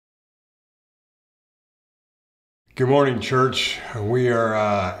Good morning, church. We are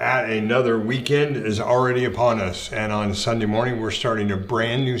at another weekend is already upon us, and on Sunday morning we're starting a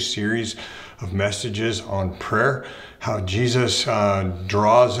brand new series of messages on prayer, how Jesus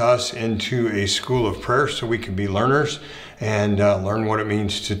draws us into a school of prayer so we can be learners and learn what it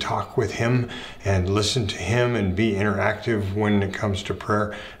means to talk with Him and listen to Him and be interactive when it comes to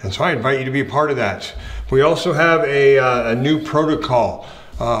prayer. And so I invite you to be a part of that. We also have a new protocol.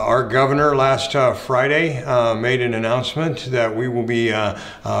 Our governor last Friday made an announcement that we will be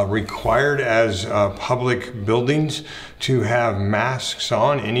required as public buildings to have masks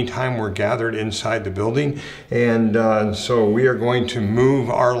on anytime we're gathered inside the building. And so we are going to move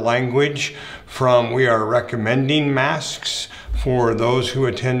our language from we are recommending masks for those who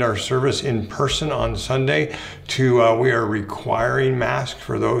attend our service in person on Sunday to we are requiring masks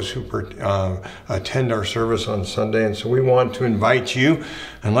for those who attend our service on Sunday. And so we want to invite you,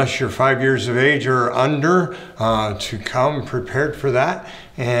 unless you're 5 years of age or under, to come prepared for that.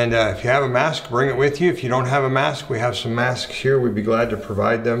 And if you have a mask, bring it with you. If you don't have a mask, we have some masks here. We'd be glad to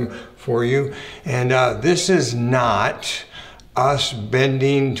provide them for you. And this is not us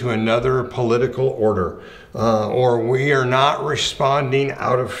bending to another political order, or we are not responding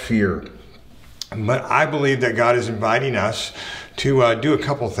out of fear. But I believe that God is inviting us to do a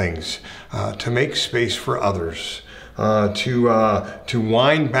couple things, to make space for others, to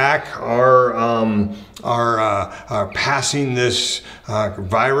wind back our passing this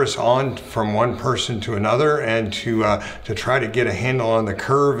virus on from one person to another, and to try to get a handle on the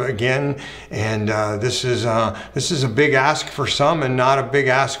curve again. And this is a big ask for some and not a big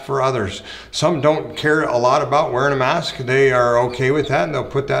ask for others. Some don't care a lot about wearing a mask. They are okay with that and they'll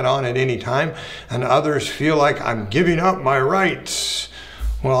put that on at any time. And others feel like, I'm giving up my rights.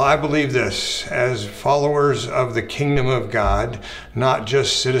 Well, I believe this, as followers of the kingdom of God, not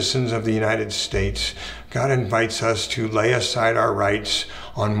just citizens of the United States, God invites us to lay aside our rights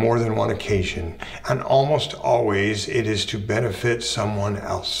on more than one occasion. And almost always it is to benefit someone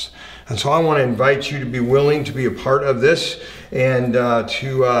else. And so I want to invite you to be willing to be a part of this and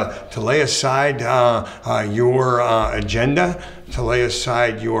to lay aside your agenda, to lay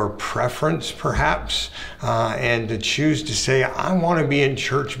aside your preference perhaps, and to choose to say, I want to be in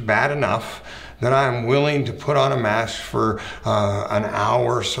church bad enough that I'm willing to put on a mask for an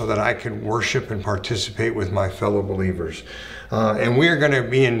hour so that I can worship and participate with my fellow believers. And we are going to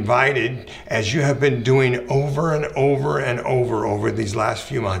be invited, as you have been doing over and over and over these last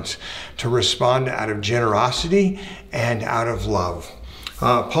few months, to respond out of generosity and out of love.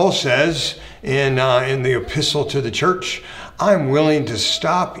 Paul says in the epistle to the church, I'm willing to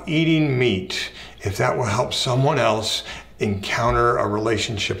stop eating meat if that will help someone else encounter a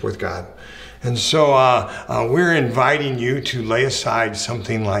relationship with God. And so we're inviting you to lay aside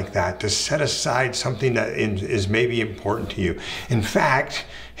something like that, to set aside something that is maybe important to you. In fact,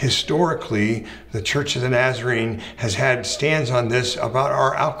 historically, the Church of the Nazarene has had stands on this about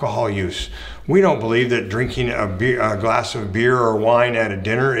our alcohol use. We don't believe that drinking a glass of beer or wine at a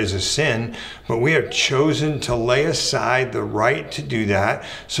dinner is a sin, but we have chosen to lay aside the right to do that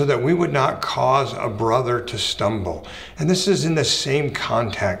so that we would not cause a brother to stumble. And this is in the same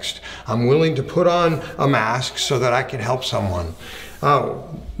context. I'm willing to put on a mask so that I can help someone.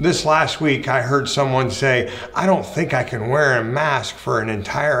 This last week, I heard someone say, I don't think I can wear a mask for an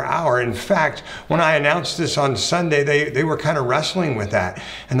entire hour. In fact, when I announced this on Sunday, they were kind of wrestling with that.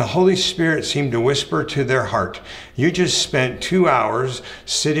 And the Holy Spirit seemed to whisper to their heart, you just spent 2 hours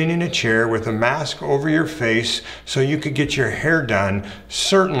sitting in a chair with a mask over your face so you could get your hair done.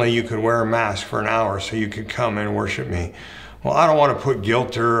 Certainly you could wear a mask for an hour so you could come and worship me. Well, I don't want to put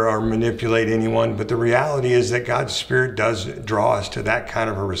guilt or manipulate anyone, but the reality is that God's Spirit does draw us to that kind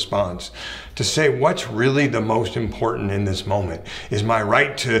of a response. To say what's really the most important in this moment. Is my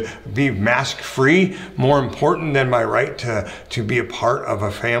right to be mask-free more important than my right to be a part of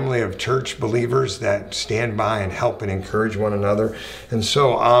a family of church believers that stand by and help and encourage one another? And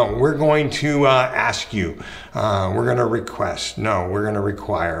so we're going to ask you, we're going to request, no, we're going to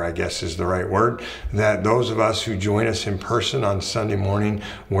require, I guess is the right word, that those of us who join us in person on Sunday morning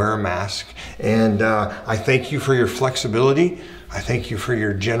wear a mask. And I thank you for your flexibility. I thank you for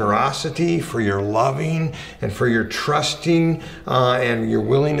your generosity, for your loving, and for your trusting and your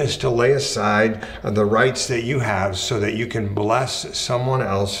willingness to lay aside the rights that you have so that you can bless someone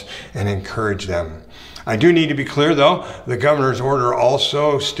else and encourage them. I do need to be clear, though, the governor's order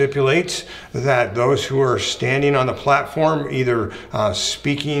also stipulates that those who are standing on the platform, either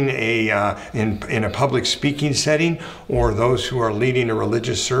speaking in a public speaking setting, or those who are leading a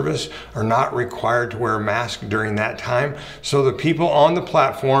religious service, are not required to wear a mask during that time. So the people on the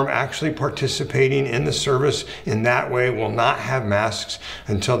platform actually participating in the service in that way will not have masks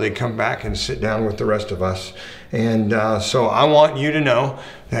until they come back and sit down with the rest of us. And so I want you to know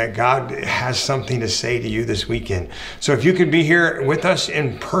that God has something to say to you this weekend. So if you could be here with us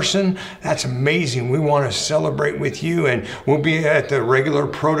in person, that's amazing. We want to celebrate with you, and we'll be at the regular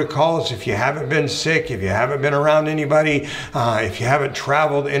protocols. If you haven't been sick, if you haven't been around anybody, if you haven't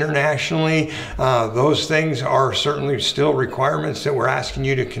traveled internationally, those things are certainly still requirements that we're asking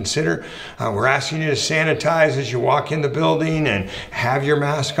you to consider. We're asking you to sanitize as you walk in the building and have your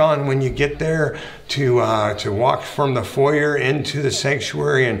mask on when you get there, to walk from the foyer into the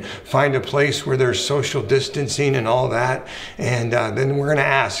sanctuary and find a place where there's social distancing and all that. And then we're going to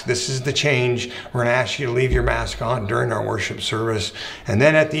ask, this is the change, we're going to ask you to leave your mask on during our worship service. And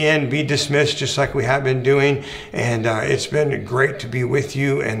then at the end, be dismissed just like we have been doing. And it's been great to be with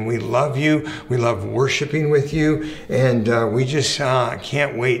you, and we love you. We love worshiping with you. And we just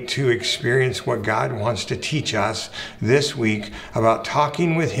can't wait to experience what God wants to teach us this week about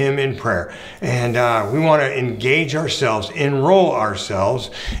talking with Him in prayer. And we want to engage ourselves, enroll ourselves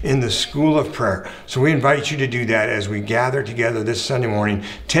in the school of prayer. So we invite you to do that as we gather together this Sunday morning,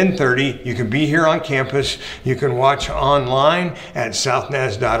 10:30. You can be here on campus. You can watch online at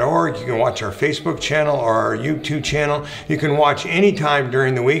southnaz.org. You can watch our Facebook channel or our YouTube channel. You can watch anytime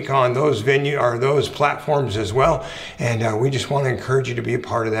during the week on those those platforms as well. And we just want to encourage you to be a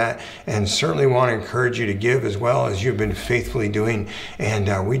part of that, and certainly want to encourage you to give as well, as you've been faithfully doing.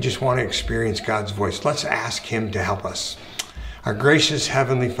 And we just want to experience God's voice. Let's ask Him to help us. Our gracious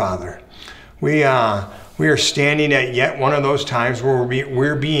Heavenly Father, we are standing at yet one of those times where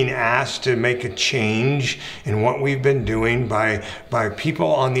we're being asked to make a change in what we've been doing by people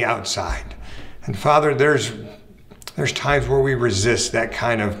on the outside. And Father, there's times where we resist that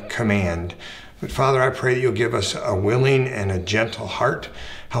kind of command. But Father, I pray that you'll give us a willing and a gentle heart.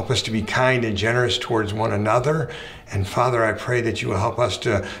 Help us to be kind and generous towards one another. And Father, I pray that you will help us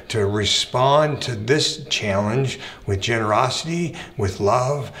to respond to this challenge with generosity, with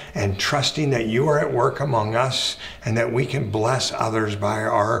love, and trusting that you are at work among us, and that we can bless others by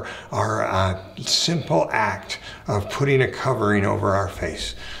our simple act of putting a covering over our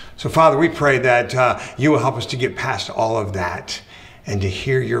face. So Father, we pray that you will help us to get past all of that, and to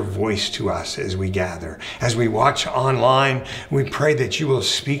hear your voice to us as we gather. As we watch online, we pray that you will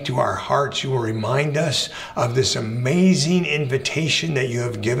speak to our hearts. You will remind us of this amazing invitation that you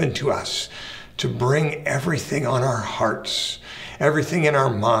have given to us to bring everything on our hearts, everything in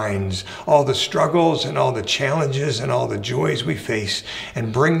our minds, all the struggles and all the challenges and all the joys we face,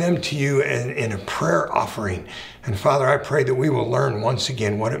 and bring them to you in a prayer offering. And Father, I pray that we will learn once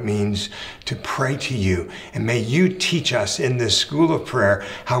again what it means to pray to you. And may you teach us in this school of prayer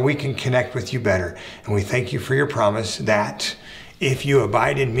how we can connect with you better. And we thank you for your promise that if you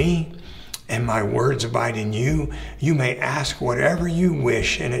abide in me and my words abide in you, you may ask whatever you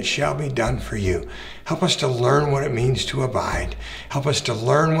wish, and it shall be done for you. Help us to learn what it means to abide. Help us to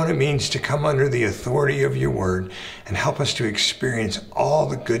learn what it means to come under the authority of your word, and help us to experience all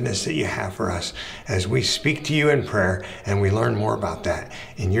the goodness that you have for us as we speak to you in prayer and we learn more about that.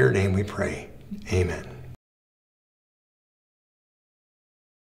 In your name we pray. Amen.